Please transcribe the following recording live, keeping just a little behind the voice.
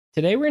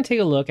Today we're going to take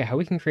a look at how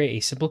we can create a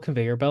simple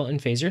conveyor belt in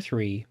Phaser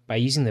 3 by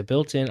using the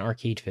built-in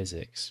arcade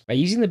physics. By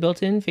using the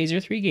built-in Phaser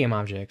 3 game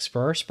objects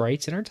for our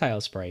sprites and our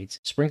tile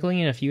sprites, sprinkling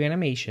in a few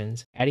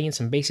animations, adding in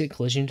some basic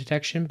collision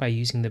detection by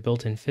using the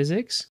built-in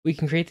physics, we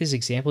can create this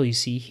example you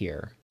see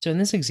here. So in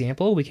this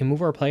example, we can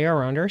move our player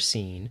around our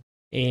scene,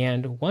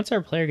 and once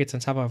our player gets on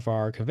top of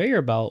our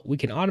conveyor belt, we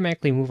can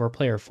automatically move our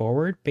player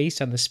forward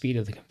based on the speed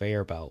of the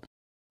conveyor belt.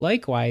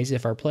 Likewise,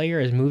 if our player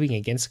is moving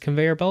against the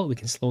conveyor belt, we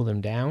can slow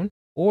them down,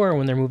 or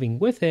when they're moving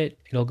with it,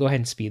 it'll go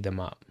ahead and speed them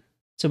up.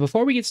 So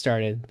before we get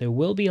started, there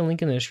will be a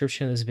link in the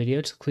description of this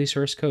video to the clear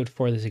source code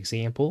for this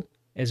example,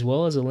 as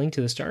well as a link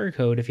to the starter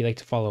code if you'd like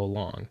to follow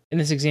along. In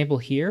this example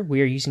here,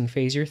 we are using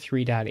Phaser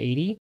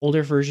 3.80.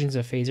 Older versions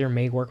of Phaser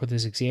may work with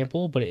this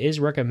example, but it is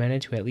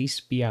recommended to at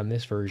least be on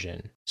this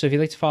version. So if you'd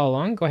like to follow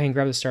along, go ahead and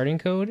grab the starting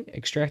code,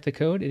 extract the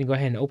code, and go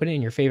ahead and open it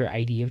in your favorite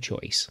IDE of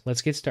choice.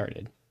 Let's get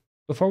started.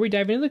 Before we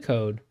dive into the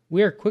code,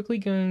 we are quickly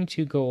going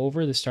to go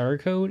over the starter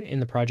code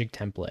in the project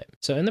template.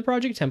 So in the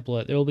project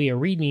template, there will be a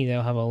README that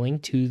will have a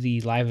link to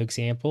the live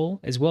example,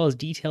 as well as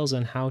details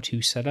on how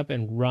to set up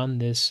and run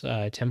this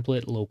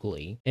template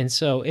locally. And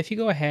so if you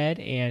go ahead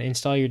and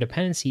install your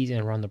dependencies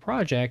and run the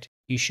project,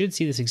 you should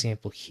see this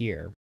example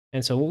here.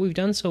 And so what we've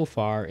done so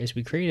far is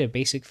we created a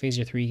basic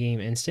Phaser 3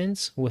 game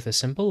instance with a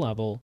simple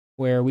level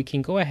where we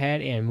can go ahead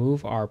and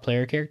move our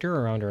player character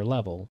around our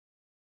level.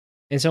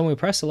 And so when we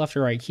press the left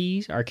or right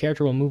keys, our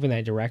character will move in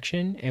that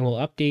direction and will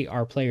update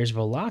our player's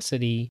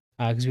velocity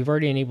because we've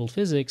already enabled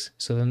physics,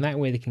 so then that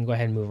way they can go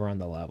ahead and move around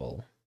the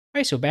level.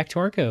 Alright, so back to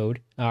our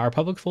code. Our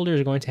public folder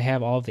is going to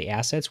have all of the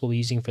assets we'll be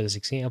using for this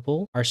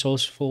example. Our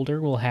source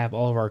folder will have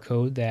all of our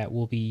code that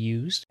will be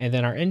used. And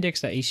then our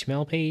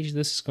index.html page,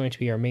 this is going to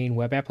be our main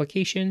web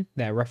application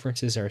that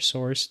references our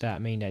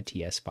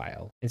source.main.ts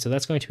file. And so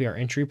that's going to be our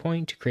entry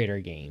point to create our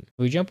game.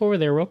 If we jump over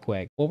there real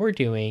quick, what we're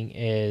doing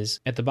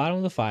is at the bottom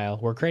of the file,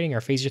 we're creating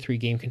our Phaser 3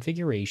 game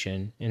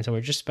configuration. And so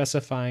we're just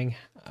specifying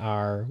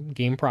our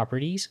game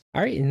properties.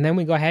 All right, and then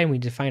we go ahead and we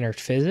define our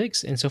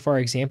physics. And so for our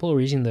example,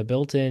 we're using the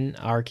built-in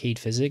arcade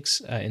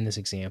physics in this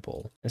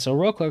example. And so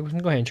real quick, we can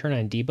go ahead and turn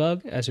on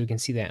debug as we can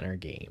see that in our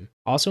game.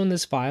 Also in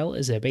this file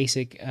is a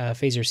basic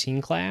Phaser scene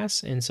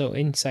class. And so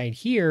inside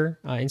here,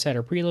 inside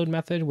our preload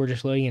method, we're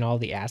just loading in all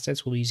the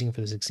assets we'll be using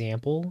for this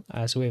example.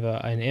 So we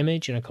have an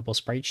image and a couple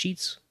sprite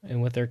sheets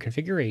and with their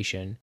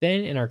configuration.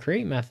 Then in our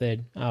create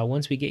method,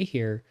 once we get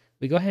here,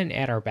 we go ahead and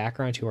add our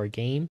background to our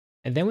game.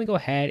 And then we go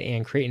ahead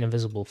and create an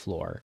invisible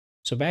floor.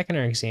 So back in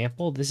our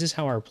example, this is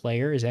how our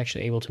player is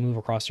actually able to move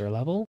across our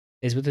level,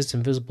 is with this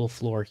invisible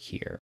floor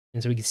here.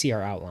 And so we can see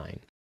our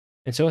outline.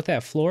 And so with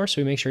that floor, so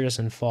we make sure it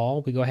doesn't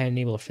fall, we go ahead and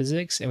enable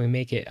physics and we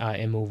make it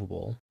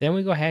immovable. Then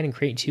we go ahead and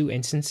create two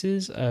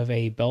instances of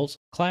a belt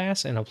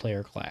class and a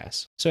player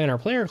class. So in our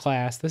player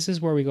class, this is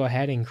where we go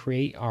ahead and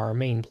create our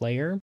main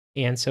player.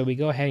 And so we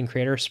go ahead and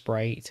create our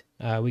sprite.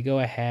 We go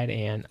ahead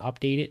and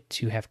update it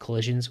to have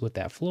collisions with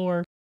that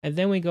floor. And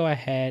then we go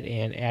ahead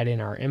and add in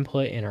our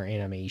input and our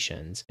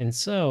animations. And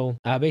so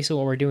basically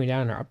what we're doing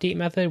down in our update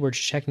method, we're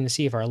just checking to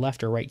see if our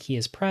left or right key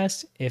is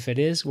pressed. If it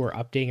is, we're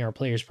updating our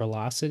player's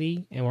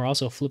velocity. And we're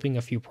also flipping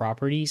a few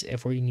properties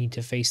if we need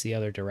to face the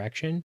other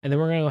direction. And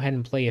then we're going to go ahead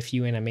and play a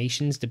few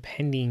animations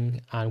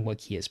depending on what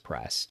key is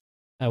pressed.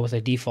 With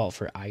a default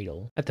for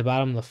idle. At the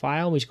bottom of the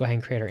file, we just go ahead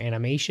and create our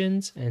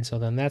animations. And so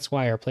then that's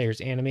why our player is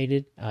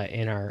animated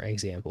in our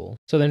example.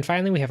 So then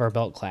finally we have our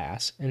belt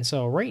class. And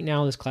so right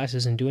now this class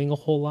isn't doing a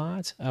whole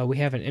lot. We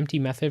have an empty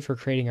method for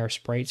creating our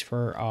sprites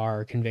for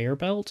our conveyor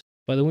belt.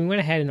 But then we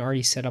went ahead and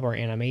already set up our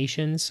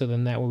animations. So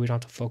then that way we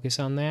don't have to focus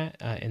on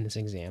that in this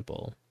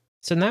example.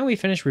 So now we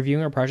finished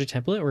reviewing our project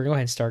template, we're going to go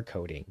ahead and start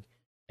coding.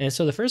 And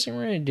so the first thing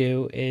we're going to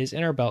do is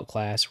in our belt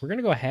class, we're going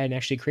to go ahead and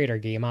actually create our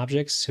game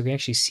objects so we can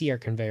actually see our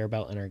conveyor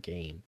belt in our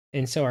game.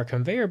 And so our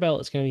conveyor belt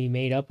is going to be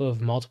made up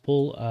of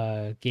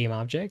multiple game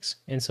objects.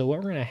 And so what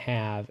we're going to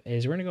have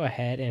is we're going to go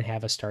ahead and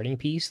have a starting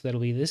piece that'll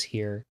be this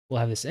here. We'll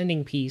have this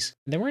ending piece.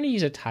 Then we're going to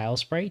use a tile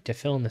sprite to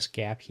fill in this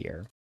gap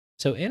here.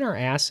 So in our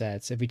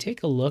assets, if we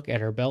take a look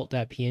at our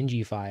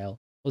belt.png file,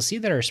 we'll see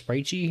that our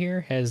sprite sheet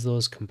here has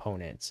those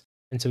components.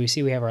 And so we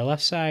see we have our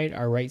left side,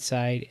 our right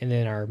side, and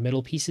then our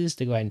middle pieces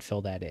to go ahead and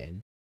fill that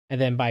in. And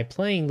then by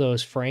playing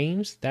those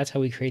frames, that's how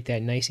we create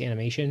that nice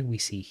animation we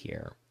see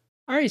here.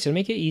 All right, so to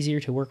make it easier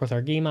to work with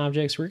our game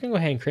objects, we're going to go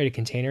ahead and create a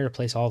container to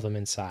place all of them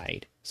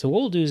inside. So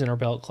what we'll do is in our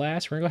belt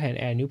class, we're going to go ahead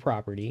and add a new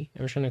property. And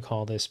we're just going to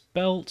call this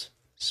belt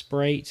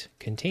sprite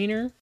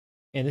container.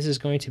 And this is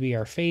going to be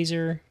our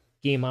Phaser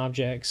game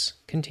objects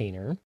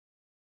container.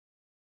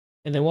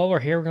 And then while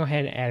we're here, we're going to go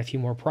ahead and add a few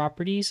more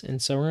properties.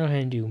 And so we're going to go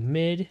ahead and do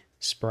mid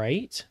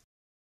sprite.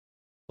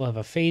 We'll have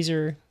a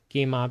Phaser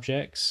game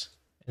objects,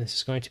 and this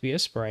is going to be a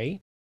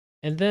sprite.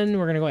 And then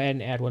we're going to go ahead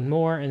and add one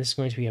more, and this is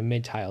going to be a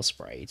mid tile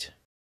sprite.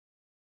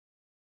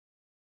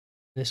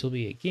 This will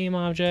be a game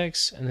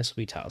objects, and this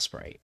will be tile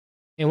sprite.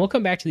 And we'll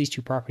come back to these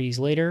two properties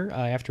later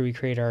after we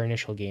create our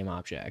initial game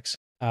objects.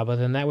 But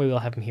then that way we'll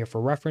have them here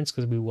for reference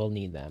because we will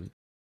need them.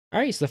 All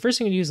right, so the first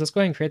thing to do is let's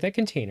go ahead and create that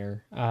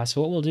container. So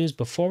what we'll do is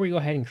before we go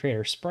ahead and create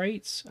our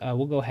sprites,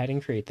 we'll go ahead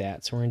and create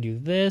that. So we're going to do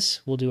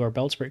this. We'll do our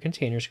belt sprite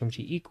container is going to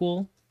be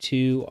equal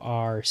to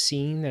our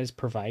scene that is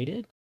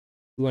provided.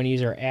 We want to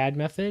use our add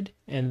method,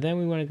 and then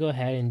we want to go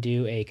ahead and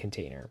do a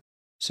container.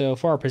 So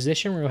for our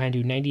position, we're going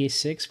to do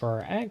 96 for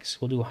our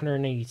X. We'll do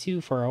 192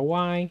 for our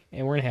Y,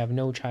 and we're going to have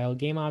no child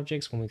game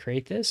objects when we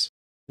create this.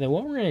 And then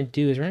what we're going to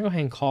do is we're going to go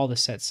ahead and call the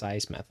set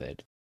size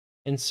method.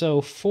 And so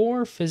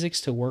for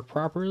physics to work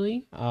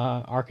properly,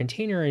 our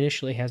container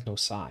initially has no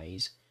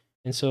size.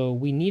 And so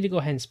we need to go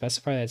ahead and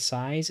specify that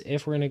size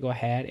if we're going to go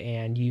ahead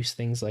and use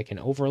things like an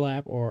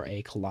overlap or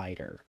a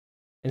collider.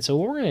 And so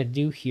what we're going to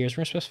do here is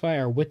we're going to specify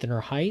our width and our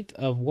height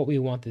of what we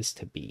want this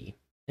to be.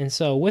 And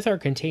so with our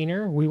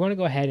container, we want to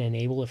go ahead and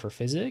enable it for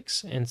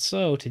physics. And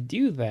so to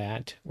do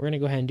that, we're going to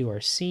go ahead and do our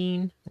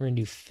scene. We're going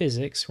to do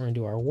physics. We're going to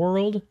do our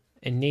world,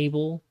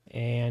 enable,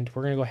 and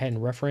we're going to go ahead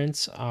and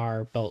reference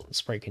our belt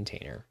sprite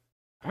container.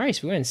 All right,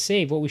 so we go ahead and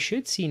save. What we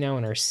should see now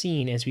in our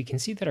scene is we can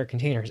see that our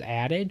container is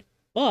added,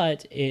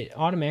 but it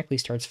automatically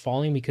starts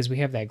falling because we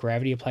have that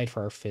gravity applied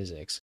for our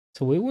physics.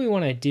 So what we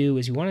want to do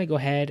is we want to go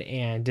ahead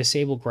and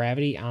disable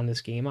gravity on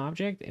this game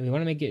object, and we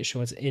want to make it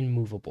so it's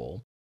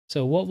immovable.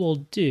 So what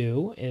we'll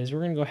do is we're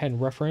going to go ahead and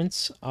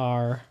reference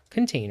our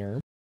container,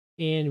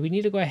 and we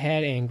need to go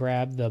ahead and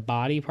grab the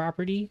body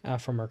property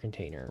from our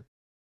container.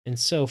 And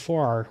so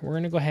we're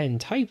going to go ahead and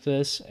type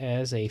this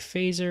as a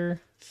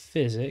phaser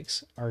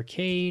physics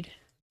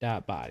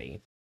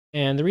arcade.body.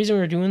 And the reason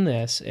we're doing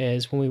this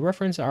is when we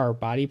reference our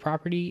body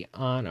property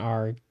on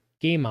our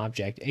game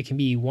object, it can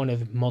be one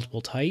of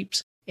multiple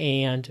types.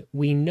 And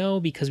we know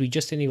because we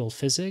just enabled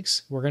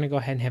physics, we're going to go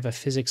ahead and have a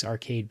physics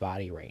arcade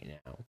body right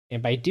now.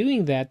 And by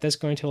doing that, that's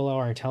going to allow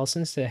our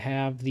IntelliSense to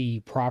have the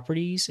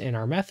properties and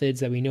our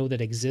methods that we know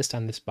that exist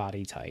on this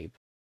body type.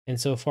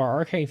 And so for our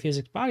arcade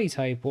physics body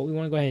type, what we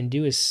want to go ahead and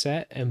do is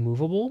set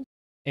immovable.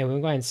 And we're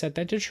going to go ahead and set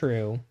that to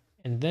true.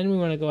 And then we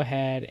want to go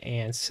ahead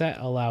and set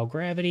allow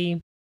gravity.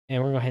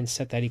 And we're going to go ahead and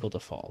set that equal to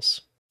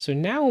false. So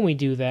now when we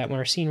do that, when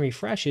our scene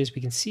refreshes,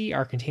 we can see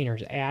our container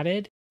is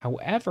added.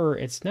 However,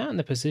 it's not in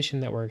the position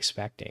that we're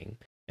expecting.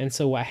 And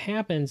so what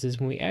happens is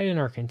when we add in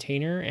our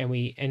container and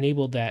we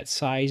enable that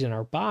size in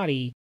our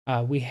body,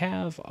 we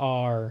have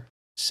our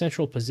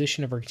central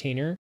position of our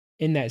container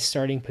in that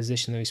starting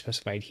position that we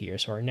specified here.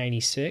 So our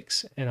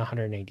 96 and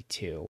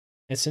 192.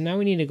 And so now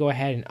we need to go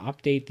ahead and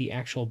update the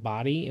actual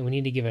body, and we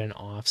need to give it an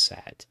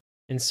offset.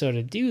 And so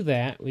to do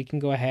that, we can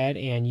go ahead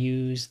and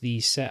use the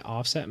set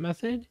offset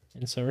method.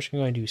 And so we're just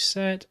going to do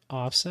set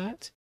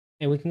offset,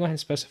 and we can go ahead and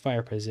specify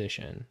our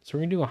position. So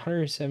we're going to do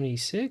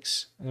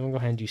 176, and then we'll go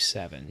ahead and do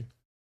 7.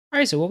 All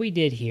right, so what we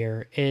did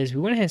here is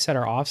we went ahead and set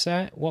our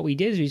offset. What we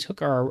did is we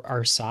took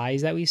our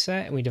size that we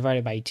set and we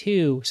divided by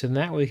 2, so then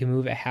that way we can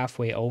move it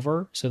halfway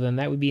over. So then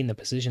that would be in the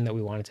position that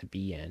we want it to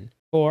be in.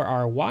 For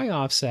our Y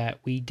offset,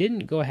 we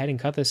didn't go ahead and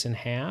cut this in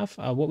half.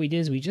 What we did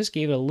is we just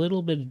gave it a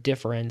little bit of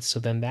difference, so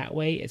then that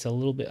way it's a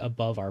little bit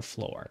above our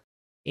floor.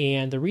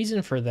 And the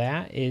reason for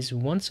that is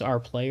once our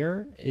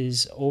player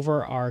is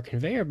over our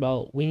conveyor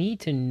belt, we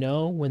need to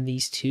know when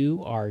these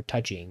two are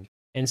touching.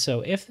 And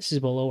so if this is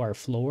below our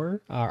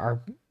floor,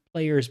 our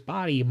player's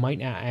body might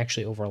not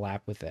actually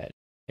overlap with it.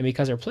 And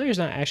because our player's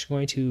not actually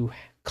going to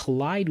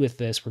collide with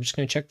this, we're just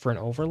going to check for an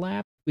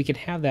overlap. We can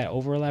have that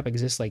overlap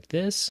exist like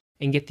this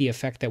and get the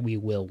effect that we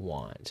will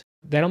want.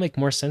 That'll make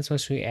more sense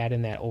once we add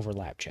in that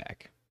overlap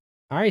check.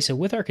 All right, so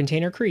with our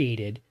container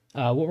created,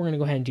 what we're going to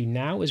go ahead and do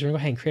now is we're going to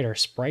go ahead and create our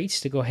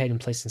sprites to go ahead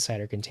and place inside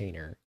our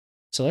container.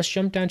 So let's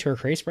jump down to our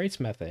create sprites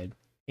method.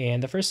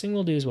 And the first thing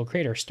we'll do is we'll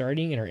create our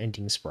starting and our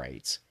ending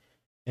sprites.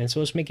 And so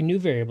let's make a new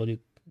variable.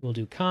 We'll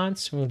do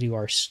const, we'll do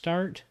our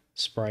start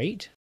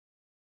sprite.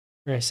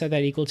 We're going to set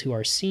that equal to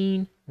our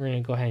scene. We're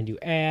going to go ahead and do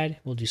add.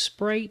 We'll do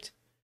sprite.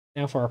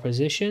 Now for our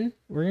position,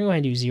 we're going to go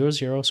ahead and do 0,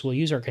 0. So we'll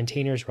use our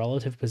container's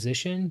relative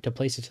position to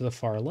place it to the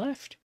far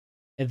left.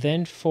 And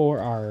then for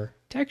our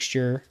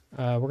texture,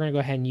 we're going to go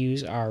ahead and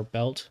use our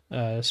belt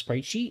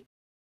sprite sheet.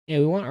 And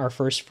we want our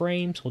first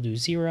frame, so we'll do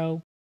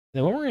 0.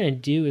 Then what we're going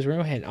to do is we're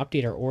going to go ahead and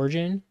update our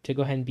origin to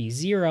go ahead and be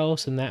 0.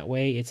 So in that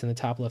way it's in the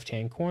top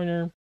left-hand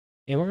corner.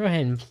 And we're going to go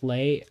ahead and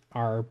play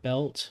our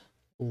belt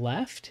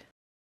left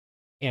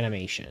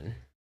animation.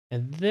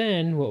 And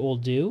then what we'll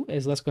do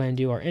is let's go ahead and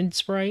do our end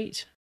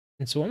sprite.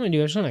 And so what I'm going to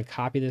do is I'm just going to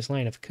copy this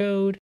line of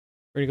code.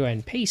 We're going to go ahead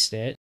and paste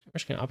it. We're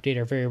just going to update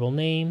our variable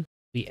name,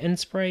 the end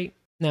sprite.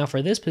 Now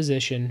for this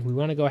position, we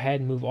want to go ahead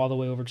and move all the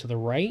way over to the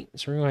right.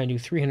 So we're going to go ahead and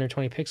do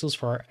 320 pixels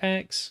for our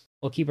X.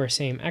 We'll keep our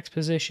same X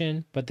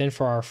position, but then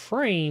for our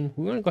frame,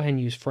 we want to go ahead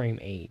and use frame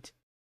 8.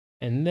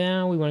 And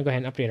now we want to go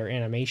ahead and update our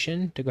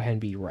animation to go ahead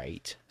and be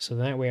right. So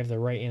that way we have the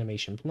right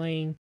animation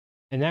playing.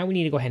 And now we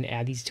need to go ahead and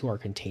add these to our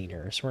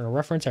container. So we're going to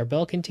reference our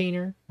belt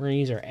container. We're going to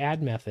use our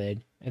add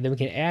method, and then we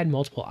can add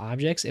multiple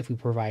objects if we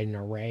provide an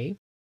array.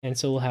 And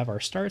so we'll have our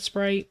start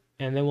sprite,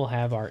 and then we'll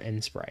have our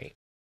end sprite.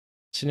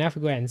 So now if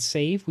we go ahead and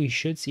save, we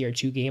should see our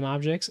two game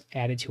objects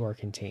added to our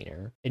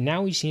container. And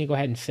now we just need to go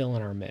ahead and fill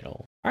in our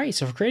middle. All right,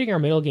 so for creating our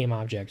middle game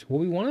object, what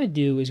we want to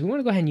do is we want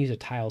to go ahead and use a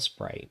tile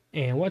sprite.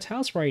 And what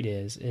tile sprite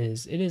is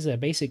it is a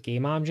basic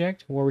game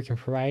object where we can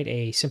provide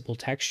a simple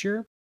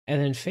texture. And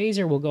then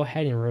Phaser will go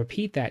ahead and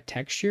repeat that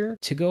texture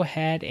to go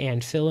ahead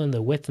and fill in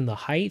the width and the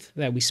height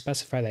that we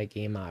specify that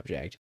game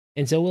object.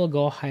 And so we'll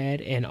go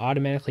ahead and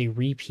automatically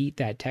repeat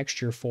that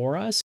texture for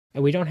us.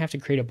 And we don't have to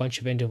create a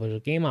bunch of individual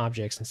game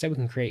objects. Instead, we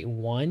can create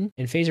one,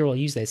 and Phaser will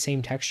use that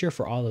same texture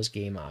for all those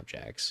game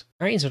objects.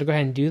 All right, so to go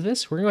ahead and do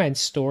this, we're going to go ahead and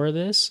store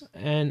this,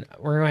 and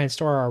we're going to go ahead and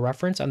store our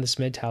reference on this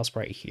mid tile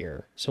sprite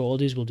here. So what we'll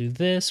do is we'll do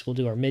this, we'll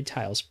do our mid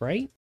tile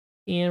sprite,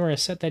 and we're going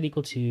to set that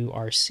equal to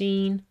our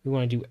scene. We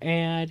want to do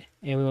add,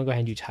 and we want to go ahead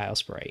and do tile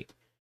sprite.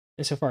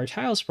 And so for our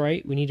tile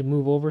sprite, we need to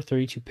move over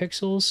 32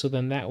 pixels, so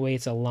then that way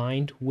it's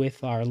aligned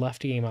with our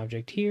left game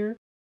object here.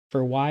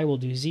 For Y, we'll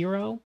do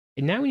 0.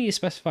 And now we need to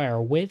specify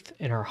our width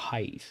and our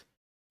height.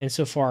 And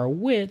so for our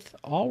width,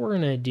 all we're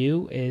going to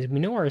do is we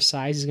know our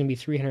size is going to be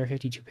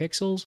 352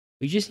 pixels.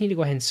 We just need to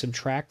go ahead and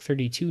subtract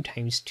 32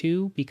 times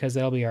 2 because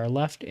that'll be our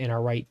left and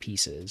our right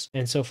pieces.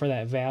 And so for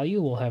that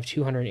value, we'll have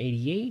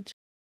 288.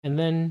 And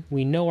then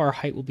we know our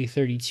height will be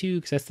 32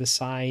 because that's the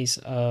size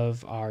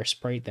of our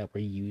sprite that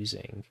we're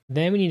using.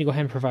 Then we need to go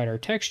ahead and provide our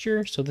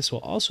texture. So this will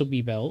also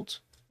be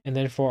built. And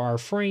then for our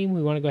frame,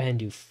 we want to go ahead and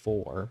do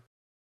 4.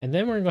 And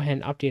then we're going to go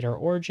ahead and update our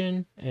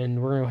origin, and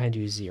we're going to go ahead and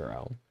do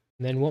 0.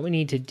 And then what we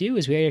need to do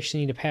is we actually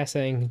need to pass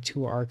that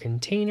into our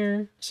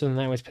container so then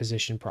that was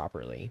positioned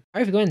properly. All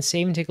right, if we go ahead and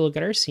save and take a look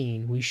at our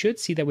scene, we should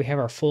see that we have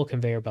our full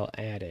conveyor belt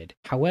added.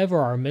 However,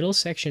 our middle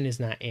section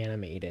is not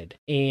animated.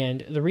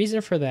 And the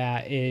reason for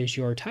that is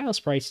your tile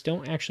sprites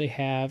don't actually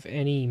have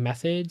any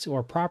methods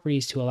or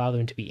properties to allow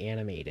them to be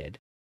animated.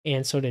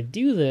 And so to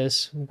do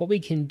this, what we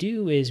can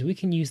do is we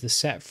can use the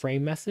set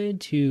frame method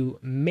to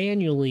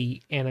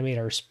manually animate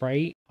our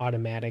sprite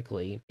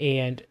automatically.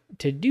 And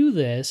to do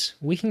this,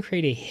 we can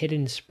create a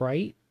hidden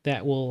sprite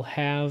that will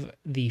have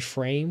the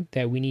frame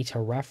that we need to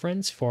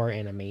reference for our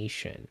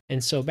animation.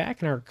 And so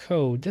back in our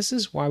code, this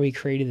is why we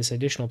created this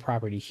additional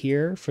property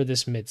here for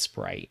this mid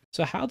sprite.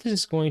 So how this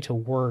is going to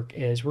work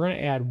is we're going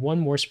to add one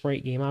more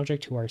sprite game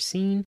object to our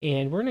scene,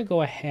 and we're going to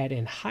go ahead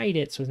and hide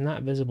it so it's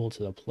not visible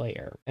to the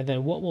player. And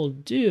then what we'll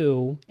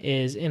do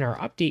is in our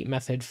update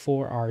method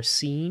for our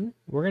scene,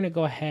 we're going to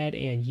go ahead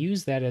and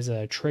use that as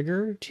a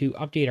trigger to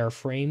update our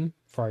frame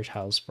for our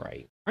tile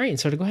sprite. All right, and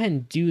so to go ahead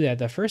and do that,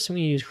 the first thing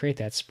we need to do is create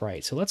that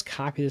sprite. So let's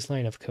copy this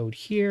line of code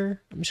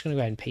here. I'm just going to go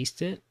ahead and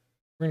paste it.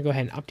 We're going to go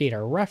ahead and update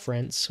our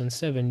reference. So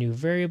instead of a new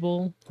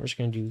variable, we're just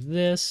going to do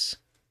this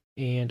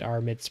and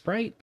our mid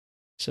sprite.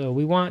 So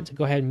we want to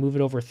go ahead and move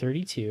it over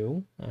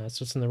 32,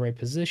 so it's in the right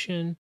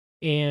position.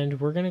 And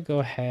we're going to go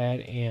ahead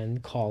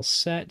and call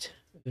set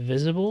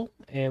visible,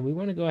 and we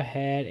want to go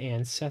ahead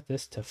and set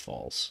this to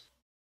false.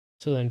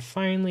 So then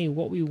finally,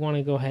 what we want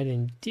to go ahead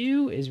and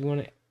do is we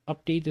want to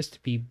update this to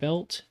be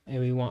built, and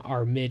we want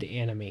our mid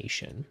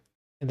animation.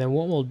 And then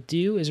what we'll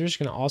do is we're just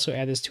going to also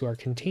add this to our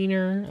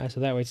container, so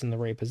that way it's in the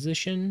right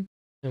position,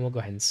 and we'll go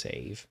ahead and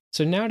save.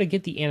 So now to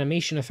get the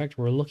animation effect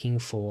we're looking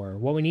for,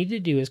 what we need to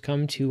do is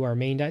come to our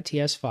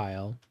main.ts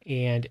file,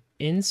 and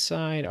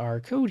inside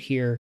our code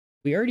here,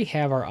 we already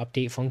have our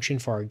update function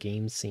for our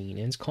game scene,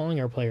 and it's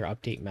calling our player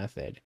update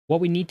method. What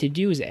we need to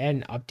do is add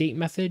an update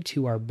method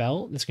to our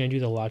belt that's going to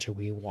do the logic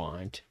we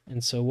want.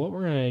 And so what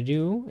we're going to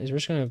do is we're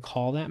just going to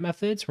call that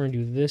method. So we're going to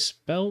do this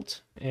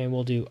belt, and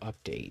we'll do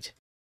update.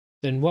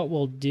 Then what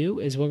we'll do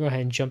is we'll go ahead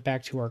and jump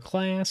back to our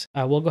class.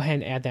 We'll go ahead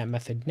and add that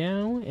method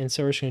now. And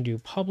so we're just going to do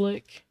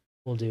public.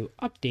 We'll do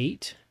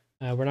update.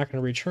 We're not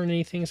going to return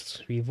anything, so it's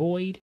going to be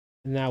void.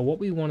 And now what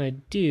we want to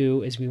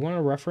do is we want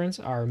to reference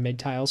our mid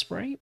tile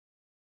sprite.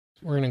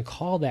 We're going to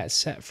call that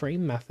set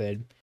frame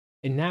method.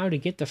 And now to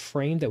get the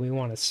frame that we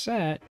want to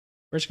set,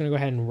 we're just going to go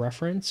ahead and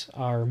reference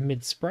our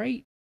mid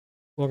sprite.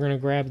 We're going to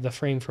grab the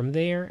frame from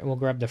there, and we'll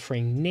grab the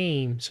frame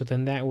name, so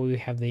then that way we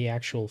have the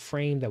actual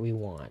frame that we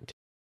want.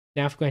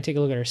 Now if we're going to take a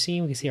look at our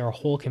scene, we can see our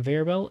whole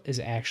conveyor belt is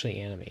actually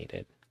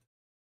animated.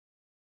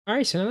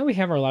 Alright, so now that we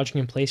have our logic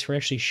in place for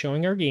actually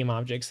showing our game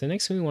objects, the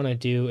next thing we want to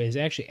do is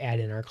actually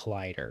add in our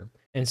collider.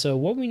 And so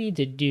what we need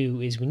to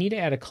do is we need to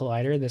add a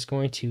collider that's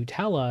going to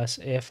tell us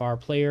if our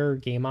player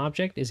game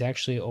object is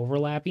actually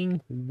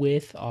overlapping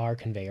with our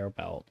conveyor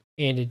belt.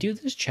 And to do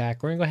this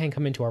check, we're going to go ahead and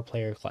come into our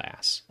player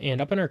class.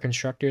 And up in our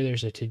constructor,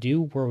 there's a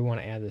to-do where we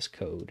want to add this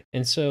code.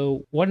 And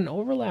so what an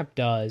overlap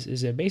does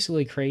is it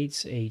basically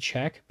creates a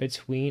check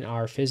between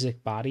our physics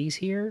bodies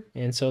here.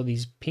 And so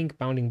these pink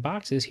bounding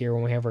boxes here,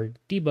 when we have our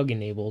debug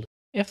enabled,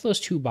 if those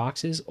two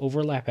boxes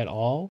overlap at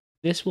all,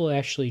 this will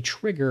actually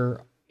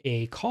trigger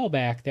a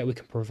callback that we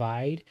can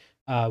provide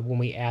when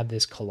we add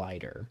this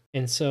collider.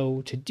 And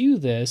so to do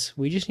this,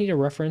 we just need to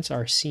reference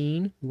our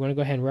scene. We want to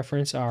go ahead and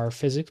reference our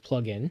physics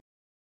plugin.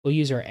 We'll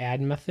use our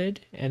add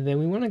method, and then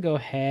we want to go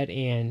ahead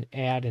and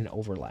add an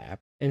overlap.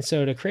 And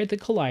so to create the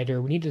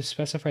collider, we need to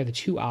specify the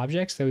two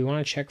objects that we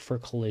want to check for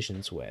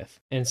collisions with.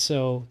 And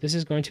so this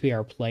is going to be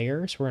our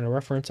player. So we're going to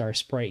reference our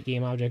sprite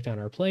game object on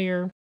our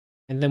player.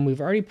 And then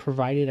we've already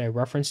provided a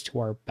reference to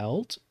our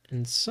belt.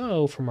 And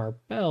so from our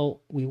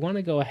belt, we want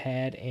to go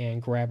ahead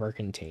and grab our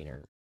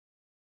container.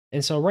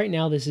 And so right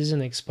now this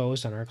isn't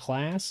exposed on our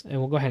class, and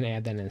we'll go ahead and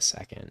add that in a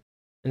second.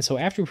 And so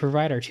after we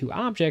provide our two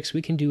objects,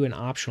 we can do an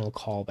optional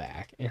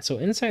callback. And so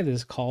inside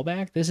this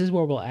callback, this is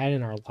where we'll add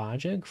in our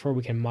logic for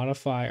we can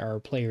modify our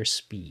player's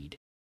speed.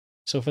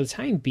 So for the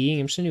time being,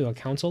 I'm just going to do a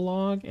console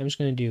log. I'm just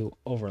going to do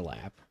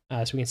overlap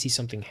so we can see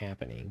something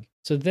happening.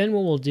 So then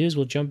what we'll do is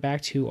we'll jump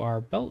back to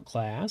our belt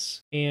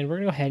class, and we're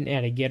going to go ahead and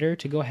add a getter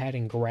to go ahead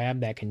and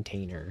grab that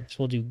container. So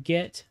we'll do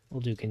get,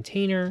 we'll do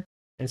container.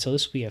 And so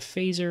this will be a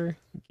phaser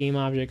game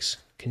objects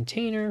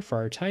container for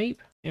our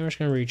type. And we're just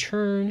going to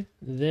return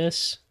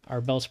this,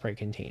 our belt sprite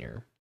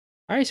container.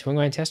 All right, so we're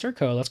going to test our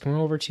code. Let's come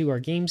over to our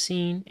game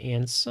scene.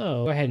 And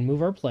so go ahead and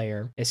move our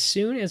player. As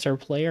soon as our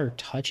player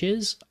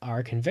touches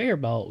our conveyor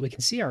belt, we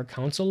can see our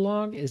console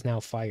log is now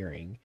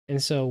firing.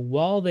 And so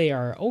while they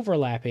are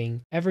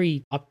overlapping,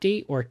 every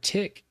update or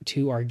tick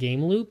to our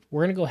game loop,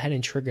 we're going to go ahead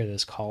and trigger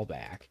this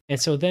callback.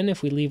 And so then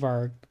if we leave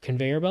our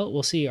conveyor belt,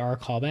 we'll see our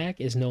callback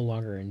is no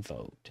longer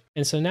invoked.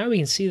 And so now we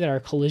can see that our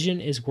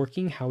collision is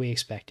working how we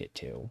expect it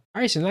to. All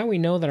right, so now we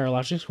know that our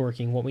logic is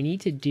working. What we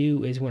need to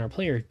do is when our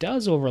player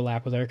does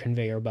overlap with our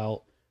conveyor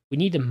belt, we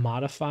need to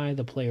modify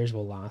the player's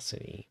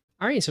velocity.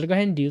 All right, so to go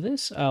ahead and do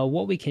this,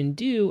 what we can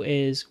do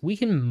is we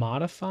can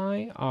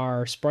modify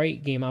our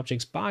sprite game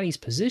object's body's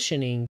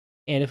positioning.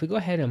 And if we go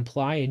ahead and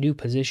apply a new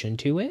position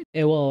to it,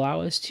 it will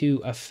allow us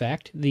to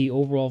affect the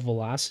overall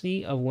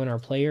velocity of when our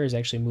player is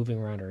actually moving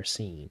around our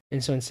scene.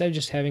 And so instead of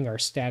just having our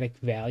static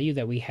value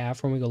that we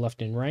have when we go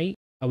left and right,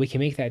 we can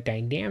make that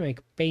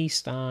dynamic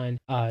based on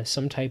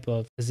some type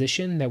of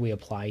position that we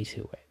apply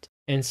to it.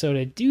 And so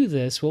to do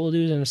this, what we'll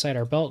do is inside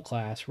our belt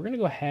class, we're going to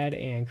go ahead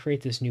and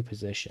create this new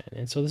position.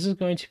 And so this is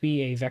going to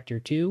be a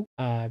vector2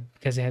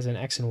 because it has an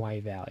X and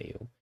Y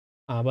value.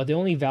 But the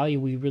only value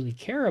we really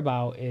care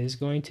about is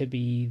going to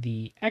be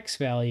the X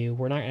value.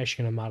 We're not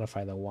actually going to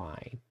modify the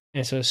Y.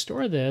 And so to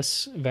store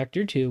this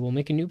vector2, we'll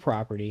make a new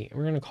property. And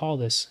we're going to call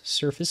this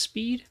surface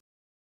speed.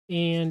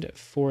 And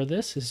for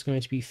this is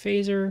going to be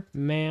phaser,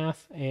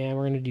 math, and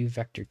we're going to do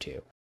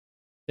vector2.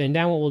 Then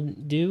down what we'll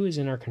do is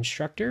in our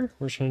constructor,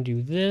 we're just going to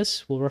do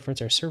this. We'll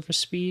reference our surface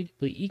speed,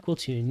 be equal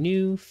to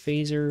new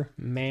phaser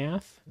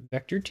math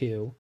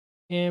vector2.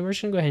 And we're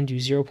just going to go ahead and do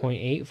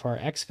 0.8 for our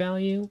X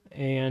value,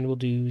 and we'll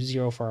do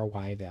 0 for our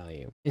Y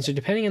value. And so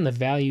depending on the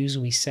values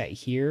we set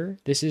here,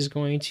 this is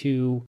going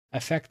to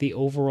affect the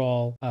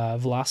overall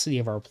velocity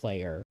of our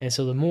player. And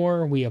so the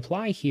more we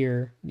apply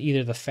here,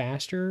 either the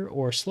faster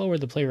or slower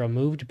the player will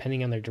move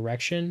depending on their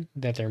direction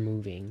that they're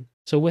moving.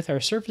 So with our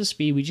surface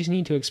speed, we just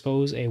need to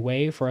expose a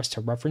way for us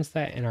to reference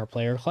that in our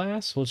player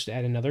class. So we'll just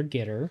add another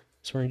getter.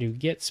 So we're going to do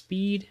get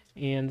speed,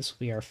 and this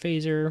will be our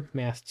phaser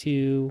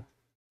math2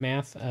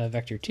 math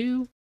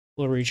vector2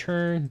 will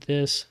return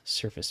this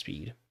surface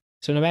speed.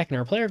 So now back in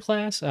our player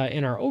class,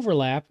 in our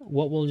overlap,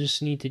 what we'll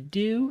just need to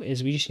do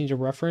is we just need to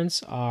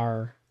reference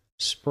our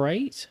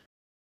sprite.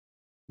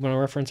 We're going to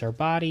reference our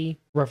body,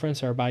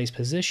 reference our body's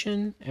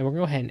position, and we're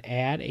going to go ahead and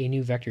add a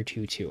new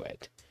vector2 to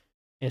it.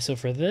 And so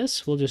for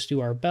this, we'll just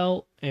do our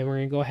belt, and we're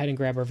going to go ahead and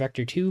grab our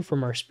vector2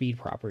 from our speed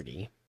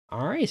property.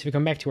 All right, so if we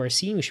come back to our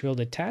scene, we should be able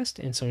to test.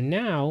 And so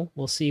now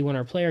we'll see when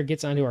our player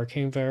gets onto our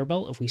conveyor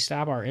belt, if we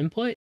stop our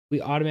input, we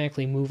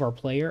automatically move our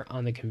player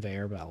on the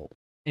conveyor belt.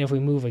 And if we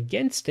move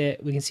against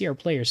it, we can see our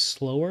player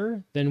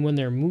slower than when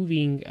they're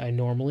moving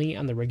normally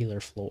on the regular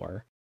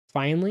floor.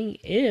 Finally,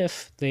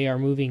 if they are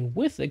moving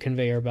with the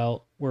conveyor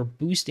belt, we're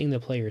boosting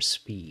the player's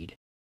speed.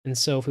 And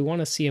so if we want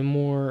to see a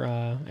more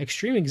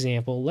extreme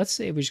example, let's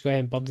say we just go ahead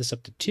and bump this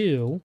up to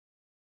 2.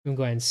 We can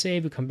go ahead and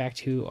save, we come back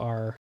to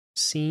our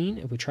scene.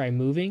 If we try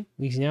moving,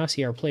 we can now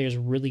see our players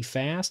really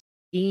fast.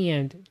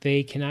 And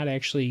they cannot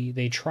actually,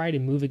 they try to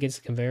move against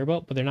the conveyor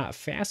belt, but they're not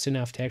fast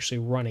enough to actually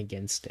run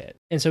against it.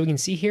 And so we can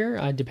see here,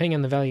 depending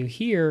on the value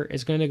here,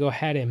 it's going to go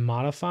ahead and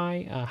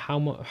modify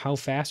how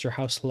fast or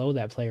how slow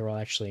that player will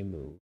actually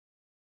move.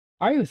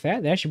 All right, with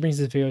that actually brings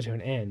this video to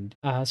an end.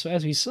 So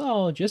as we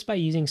saw, just by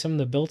using some of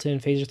the built-in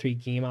Phaser 3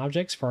 game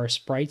objects for our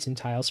sprites and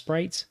tile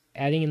sprites,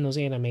 adding in those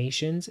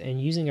animations,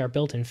 and using our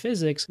built-in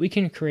physics, we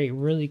can create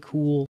really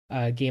cool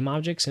game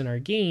objects in our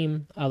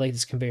game, like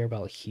this conveyor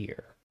belt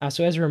here.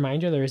 So as a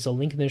reminder, there is a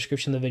link in the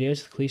description of the video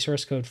to the complete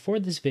source code for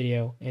this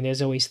video. And as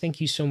always,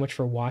 thank you so much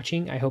for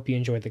watching. I hope you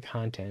enjoyed the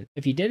content.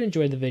 If you did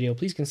enjoy the video,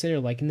 please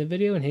consider liking the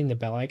video and hitting the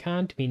bell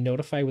icon to be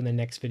notified when the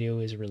next video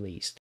is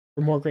released.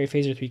 For more great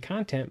Phaser 3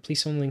 content,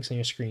 please see the links on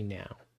your screen now.